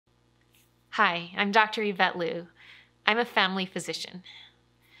Hi, I'm Dr. Yvette Lu. I'm a family physician.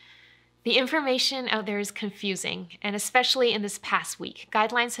 The information out there is confusing, and especially in this past week.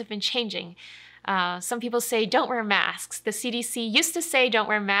 Guidelines have been changing. Some people say don't wear masks. The CDC used to say don't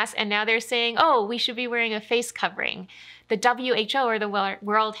wear masks, and now they're saying, oh, we should be wearing a face covering. The WHO, or the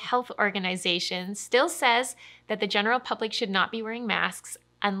World Health Organization, still says that the general public should not be wearing masks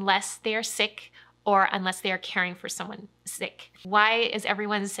unless they are sick or unless they are caring for someone sick. Why is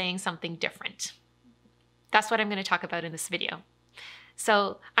everyone saying something different? That's what I'm going to talk about in this video.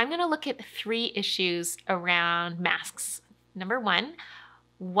 So I'm going to look at 3 issues around masks. Number 1,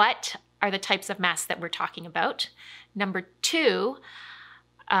 what are the types of masks that we're talking about? Number 2,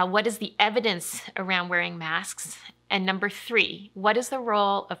 what is the evidence around wearing masks? And number 3, what is the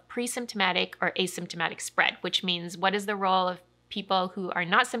role of presymptomatic or asymptomatic spread, which means what is the role of people who are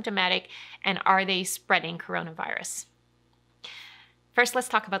not symptomatic and are they spreading coronavirus? First, let's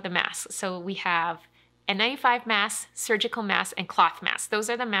talk about the masks. So we have N95 masks, surgical masks, and cloth masks. Those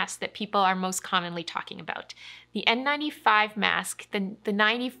are the masks that people are most commonly talking about. The N95 mask, the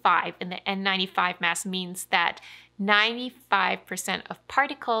 95 in the N95 mask means that 95% of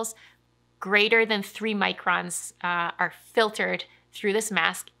particles greater than 3 microns are filtered through this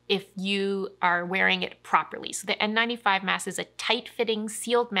mask if you are wearing it properly. So the N95 mask is a tight-fitting,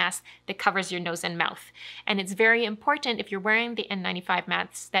 sealed mask that covers your nose and mouth. And it's very important if you're wearing the N95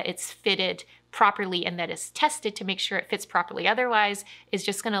 mask that it's fitted properly and that it's tested to make sure it fits properly. Otherwise, it's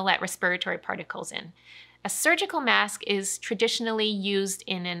just going to let respiratory particles in. A surgical mask is traditionally used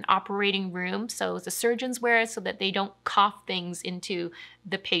in an operating room, so the surgeons wear it so that they don't cough things into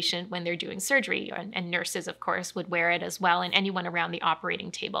the patient when they're doing surgery, and nurses, of course, would wear it as well, and anyone around the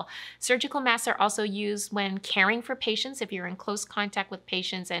operating table. Surgical masks are also used when caring for patients, if you're in close contact with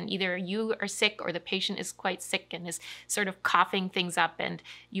patients and either you are sick or the patient is quite sick and is sort of coughing things up, and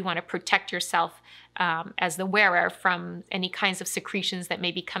you want to protect yourself as the wearer from any kinds of secretions that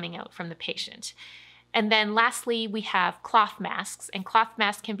may be coming out from the patient. And then lastly, we have cloth masks, and cloth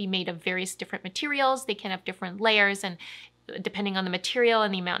masks can be made of various different materials. They can have different layers, and depending on the material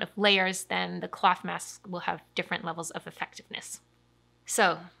and the amount of layers, then the cloth mask will have different levels of effectiveness.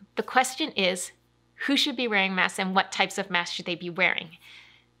 So the question is, who should be wearing masks and what types of masks should they be wearing?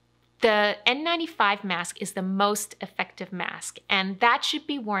 The N95 mask is the most effective mask, and that should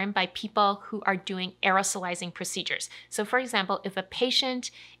be worn by people who are doing aerosolizing procedures. So for example, if a patient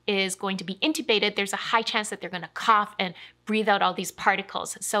is going to be intubated, there's a high chance that they're going to cough and breathe out all these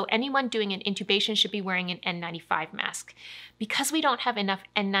particles. So anyone doing an intubation should be wearing an N95 mask. Because we don't have enough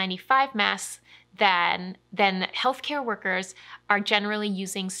N95 masks, then healthcare workers are generally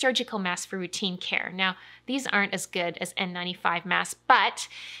using surgical masks for routine care. Now, these aren't as good as N95 masks, but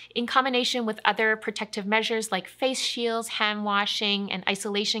in combination with other protective measures like face shields, hand washing, and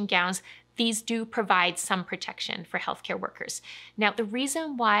isolation gowns, these do provide some protection for healthcare workers. Now, the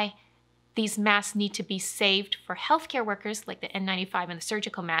reason why these masks need to be saved for healthcare workers, like the N95 and the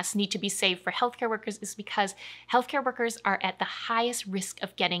surgical masks need to be saved for healthcare workers, is because healthcare workers are at the highest risk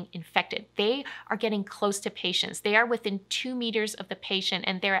of getting infected. They are getting close to patients. They are within 2 meters of the patient,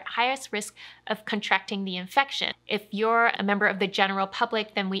 and they're at highest risk of contracting the infection. If you're a member of the general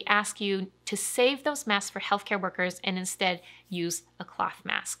public, then we ask you to save those masks for healthcare workers and instead use a cloth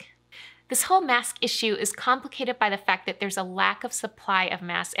mask. This whole mask issue is complicated by the fact that there's a lack of supply of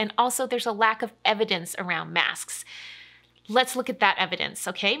masks, and also there's a lack of evidence around masks. Let's look at that evidence,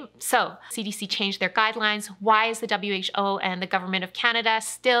 okay? So, CDC changed their guidelines. Why is the WHO and the Government of Canada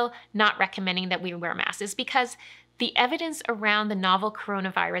still not recommending that we wear masks? It's because the evidence around the novel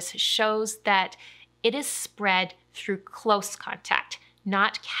coronavirus shows that it is spread through close contact,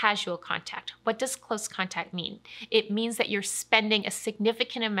 not casual contact. What does close contact mean? It means that you're spending a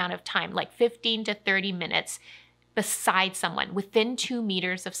significant amount of time, like 15 to 30 minutes, beside someone, within 2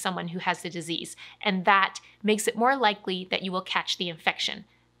 meters of someone who has the disease. And that makes it more likely that you will catch the infection.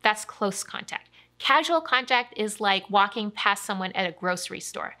 That's close contact. Casual contact is like walking past someone at a grocery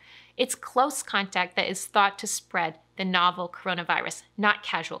store. It's close contact that is thought to spread the novel coronavirus, not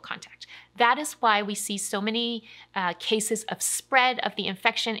casual contact. That is why we see so many cases of spread of the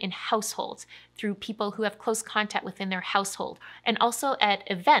infection in households through people who have close contact within their household, and also at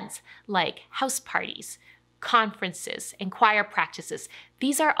events like house parties, conferences, and choir practices.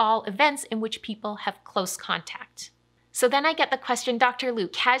 These are all events in which people have close contact. So then I get the question, Dr. Lu,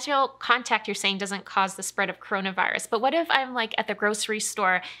 casual contact you're saying doesn't cause the spread of coronavirus, but what if I'm like at the grocery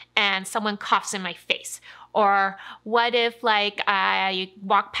store and someone coughs in my face? Or what if like I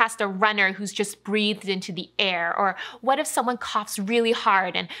walk past a runner who's just breathed into the air? Or what if someone coughs really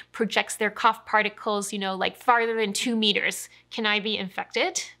hard and projects their cough particles, like farther than 2 meters? Can I be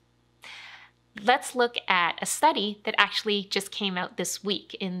infected? Let's look at a study that actually just came out this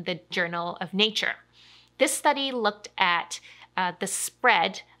week in the Journal of Nature. This study looked at the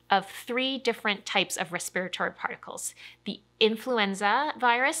spread of 3 different types of respiratory particles: the influenza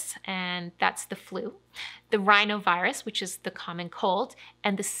virus, and that's the flu, the rhinovirus, which is the common cold,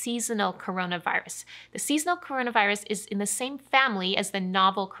 and the seasonal coronavirus. The seasonal coronavirus is in the same family as the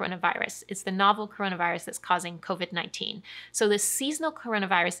novel coronavirus. It's the novel coronavirus that's causing COVID-19. So the seasonal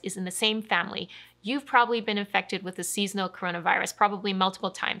coronavirus is in the same family. You've probably been infected with the seasonal coronavirus, probably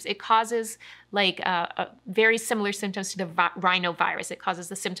multiple times. It causes very similar symptoms to the rhinovirus. It causes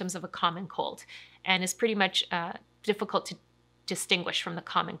the symptoms of a common cold and is pretty much difficult to distinguish from the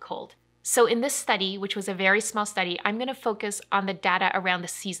common cold. So in this study, which was a very small study, I'm going to focus on the data around the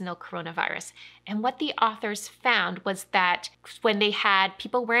seasonal coronavirus. And what the authors found was that when they had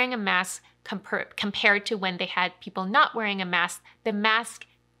people wearing a mask compared to when they had people not wearing a mask, the mask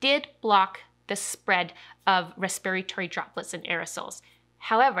did block the spread of respiratory droplets and aerosols.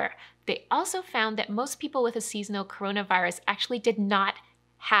 However, they also found that most people with a seasonal coronavirus actually did not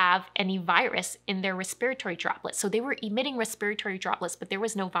have any virus in their respiratory droplets. So they were emitting respiratory droplets, but there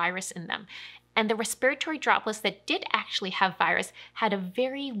was no virus in them. And the respiratory droplets that did actually have virus had a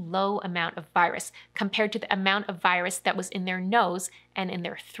very low amount of virus compared to the amount of virus that was in their nose and in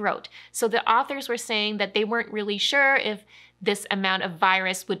their throat. So the authors were saying that they weren't really sure if this amount of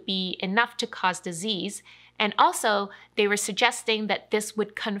virus would be enough to cause disease. And also, they were suggesting that this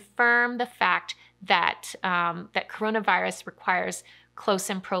would confirm the fact that, that coronavirus requires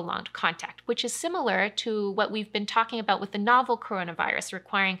close and prolonged contact, which is similar to what we've been talking about with the novel coronavirus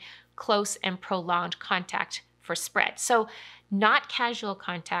requiring close and prolonged contact for spread. So not casual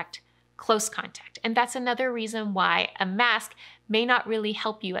contact, close contact. And that's another reason why a mask may not really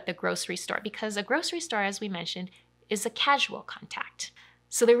help you at the grocery store, because a grocery store, as we mentioned, is a casual contact.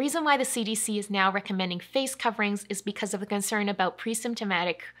 So the reason why the CDC is now recommending face coverings is because of the concern about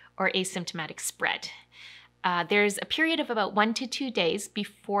presymptomatic or asymptomatic spread. There's a period of about 1 to 2 days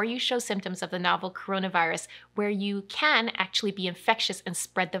before you show symptoms of the novel coronavirus where you can actually be infectious and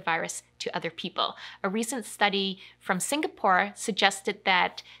spread the virus to other people. A recent study from Singapore suggested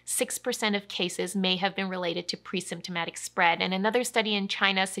that 6% of cases may have been related to presymptomatic spread, and another study in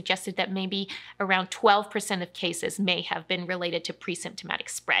China suggested that maybe around 12% of cases may have been related to presymptomatic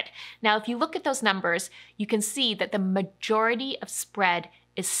spread. Now, if you look at those numbers, you can see that the majority of spread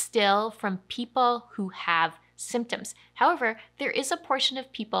is still from people who have symptoms. However, there is a portion of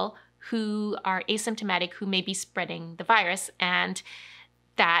people who are asymptomatic who may be spreading the virus, and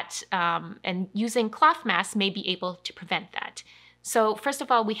that and using cloth masks may be able to prevent that. So first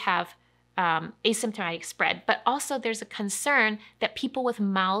of all, we have asymptomatic spread, but also there's a concern that people with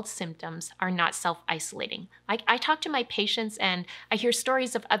mild symptoms are not self-isolating. I talk to my patients and I hear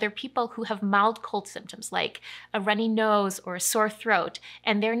stories of other people who have mild cold symptoms like a runny nose or a sore throat,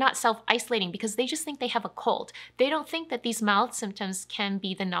 and they're not self-isolating because they just think they have a cold. They don't think that these mild symptoms can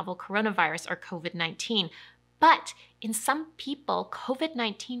be the novel coronavirus or COVID-19. But in some people,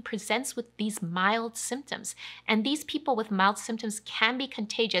 COVID-19 presents with these mild symptoms, and these people with mild symptoms can be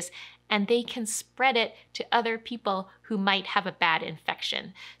contagious, and they can spread it to other people who might have a bad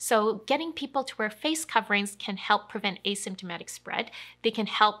infection. So getting people to wear face coverings can help prevent asymptomatic spread. They can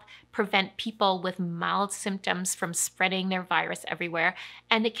help prevent people with mild symptoms from spreading their virus everywhere,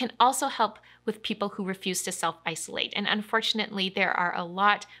 and it can also help with people who refuse to self-isolate. And unfortunately, there are a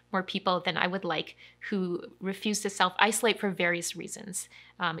lot more people than I would like who refuse to self-isolate for various reasons.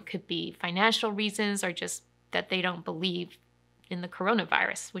 It could be financial reasons or just that they don't believe in the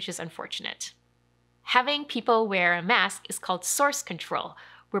coronavirus, which is unfortunate. Having people wear a mask is called source control.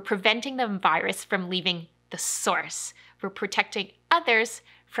 We're preventing the virus from leaving the source. We're protecting others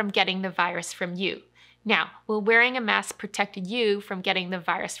from getting the virus from you. Now, will wearing a mask protect you from getting the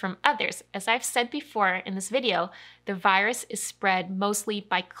virus from others? As I've said before in this video, the virus is spread mostly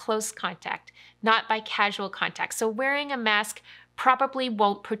by close contact, not by casual contact. So wearing a mask probably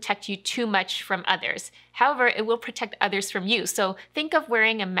won't protect you too much from others. However, it will protect others from you. So think of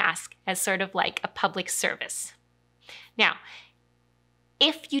wearing a mask as sort of like a public service. Now,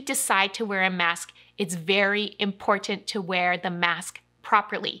 if you decide to wear a mask, it's very important to wear the mask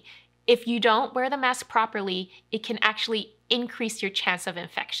properly. If you don't wear the mask properly, it can actually increase your chance of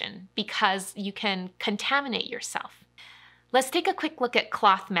infection because you can contaminate yourself. Let's take a quick look at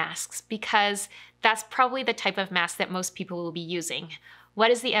cloth masks because that's probably the type of mask that most people will be using.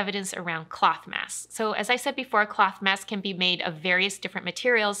 What is the evidence around cloth masks? So as I said before, cloth masks can be made of various different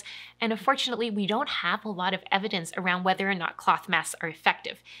materials, and unfortunately, we don't have a lot of evidence around whether or not cloth masks are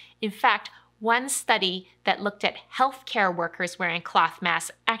effective. In fact, One study that looked at healthcare workers wearing cloth masks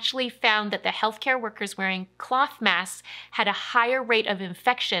actually found that the healthcare workers wearing cloth masks had a higher rate of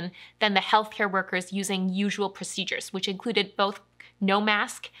infection than the healthcare workers using usual procedures, which included both no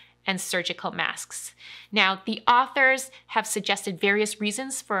mask and surgical masks. Now, the authors have suggested various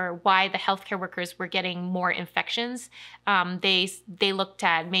reasons for why the healthcare workers were getting more infections. They looked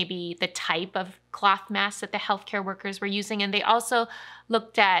at maybe the type of cloth masks that the healthcare workers were using, and they also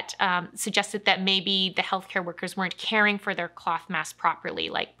looked at, suggested that maybe the healthcare workers weren't caring for their cloth masks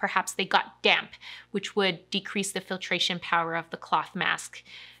properly, like perhaps they got damp, which would decrease the filtration power of the cloth mask.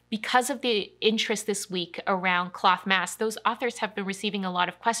 Because of the interest this week around cloth masks, those authors have been receiving a lot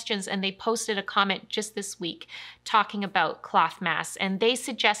of questions, and they posted a comment just this week talking about cloth masks. And they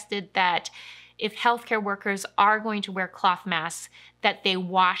suggested that if healthcare workers are going to wear cloth masks, that they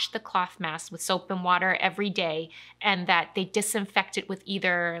wash the cloth mask with soap and water every day, and that they disinfect it with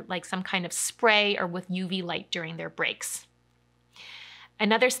either like some kind of spray or with UV light during their breaks.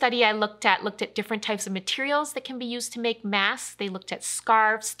 Another study I looked at different types of materials that can be used to make masks. They looked at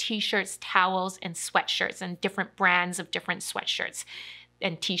scarves, t-shirts, towels, and sweatshirts, and different brands of different sweatshirts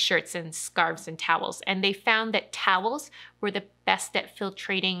and t-shirts and scarves and towels. And they found that towels were the best at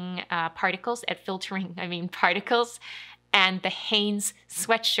filtering particles, and the Hanes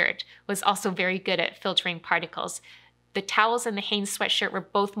sweatshirt was also very good at filtering particles. The towels and the Hanes sweatshirt were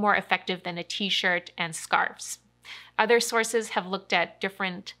both more effective than a t-shirt and scarves. Other sources have looked at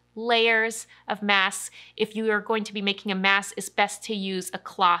different layers of masks. If you are going to be making a mask, it's best to use a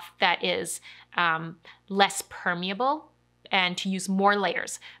cloth that is less permeable and to use more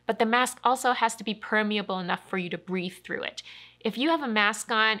layers. But the mask also has to be permeable enough for you to breathe through it. If you have a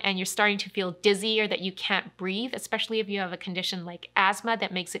mask on and you're starting to feel dizzy or that you can't breathe, especially if you have a condition like asthma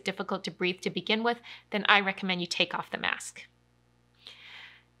that makes it difficult to breathe to begin with, then I recommend you take off the mask.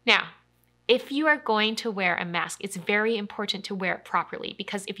 Now, if you are going to wear a mask, it's very important to wear it properly,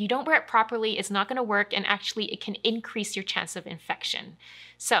 because if you don't wear it properly, it's not going to work, and actually it can increase your chance of infection.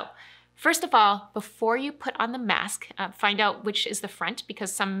 So first of all, before you put on the mask, find out which is the front,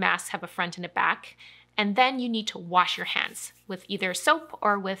 because some masks have a front and a back. And then you need to wash your hands with either soap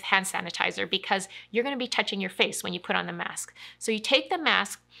or with hand sanitizer, because you're going to be touching your face when you put on the mask. So you take the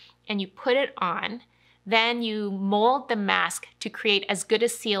mask and you put it on. Then you mold the mask to create as good a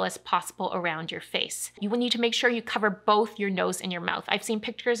seal as possible around your face. You will need to make sure you cover both your nose and your mouth. I've seen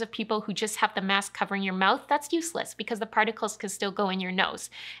pictures of people who just have the mask covering your mouth. That's useless because the particles can still go in your nose.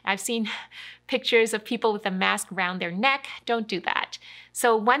 I've seen pictures of people with a mask around their neck. Don't do that.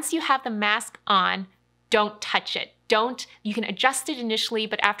 So once you have the mask on, don't touch it. You can adjust it initially,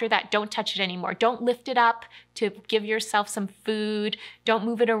 but after that, don't touch it anymore. Don't lift it up to give yourself some food. Don't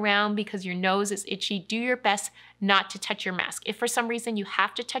move it around because your nose is itchy. Do your best not to touch your mask. If for some reason you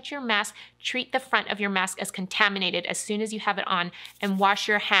have to touch your mask, treat the front of your mask as contaminated as soon as you have it on, and wash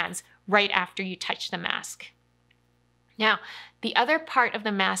your hands right after you touch the mask. Now, the other part of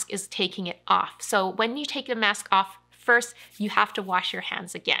the mask is taking it off. So when you take the mask off, first, you have to wash your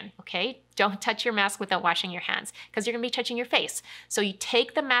hands again, okay? Don't touch your mask without washing your hands, because you're gonna be touching your face. So you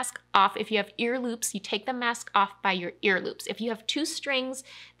take the mask off. If you have ear loops, you take the mask off by your ear loops. If you have two strings,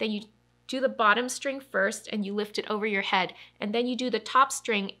 then you do the bottom string first and you lift it over your head. And then you do the top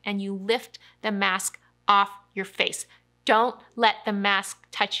string and you lift the mask off your face. Don't let the mask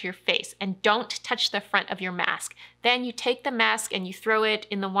touch your face, and don't touch the front of your mask. Then you take the mask and you throw it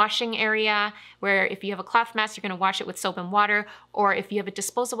in the washing area, where if you have a cloth mask, you're gonna wash it with soap and water, or if you have a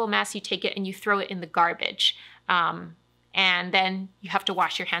disposable mask, you take it and you throw it in the garbage. And then you have to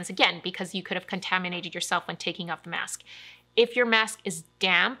wash your hands again because you could have contaminated yourself when taking off the mask. If your mask is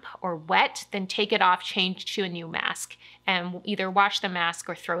damp or wet, then take it off, change to a new mask, and either wash the mask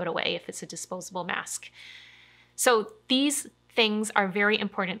or throw it away if it's a disposable mask. So these things are very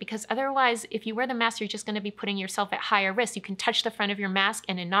important, because otherwise, if you wear the mask, you're just going to be putting yourself at higher risk. You can touch the front of your mask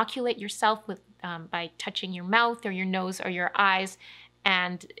and inoculate yourself with, by touching your mouth or your nose or your eyes,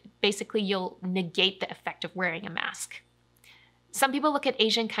 and basically you'll negate the effect of wearing a mask. Some people look at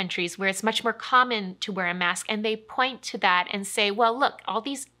Asian countries where it's much more common to wear a mask, and they point to that and say, well, look, all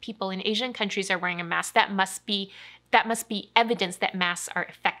these people in Asian countries are wearing a mask. That must be evidence that masks are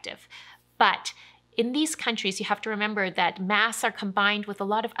effective. But in these countries, you have to remember that masks are combined with a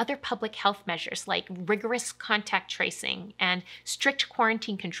lot of other public health measures, like rigorous contact tracing and strict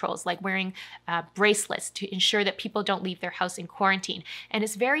quarantine controls, like wearing bracelets to ensure that people don't leave their house in quarantine. And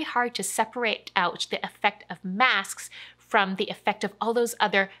it's very hard to separate out the effect of masks from the effect of all those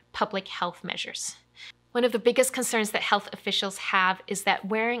other public health measures. One of the biggest concerns that health officials have is that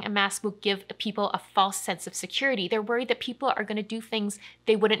wearing a mask will give people a false sense of security. They're worried that people are going to do things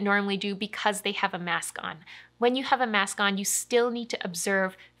they wouldn't normally do because they have a mask on. When you have a mask on, you still need to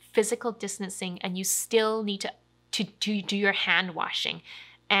observe physical distancing, and you still need to do your hand washing.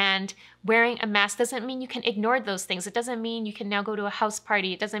 And wearing a mask doesn't mean you can ignore those things. It doesn't mean you can now go to a house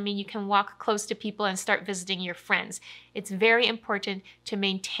party. It doesn't mean you can walk close to people and start visiting your friends. It's very important to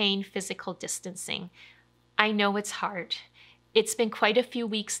maintain physical distancing. I know it's hard. It's been quite a few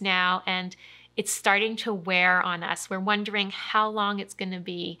weeks now, and it's starting to wear on us. We're wondering how long it's going to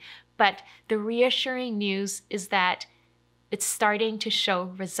be. But the reassuring news is that it's starting to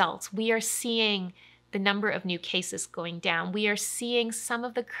show results. We are seeing the number of new cases going down. We are seeing some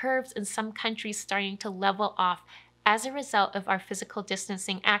of the curves in some countries starting to level off as a result of our physical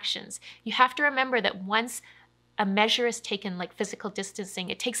distancing actions. You have to remember that once a measure is taken, like physical distancing,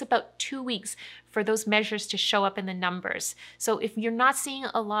 it takes about 2 weeks for those measures to show up in the numbers. So if you're not seeing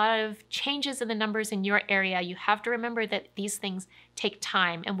a lot of changes in the numbers in your area, you have to remember that these things take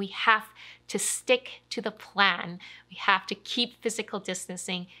time, and we have to stick to the plan. We have to keep physical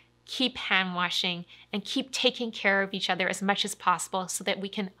distancing, keep hand washing, and keep taking care of each other as much as possible so that we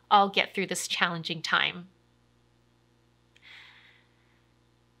can all get through this challenging time.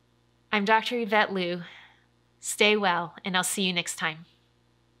 I'm Dr. Yvette Lu. Stay well, and I'll see you next time.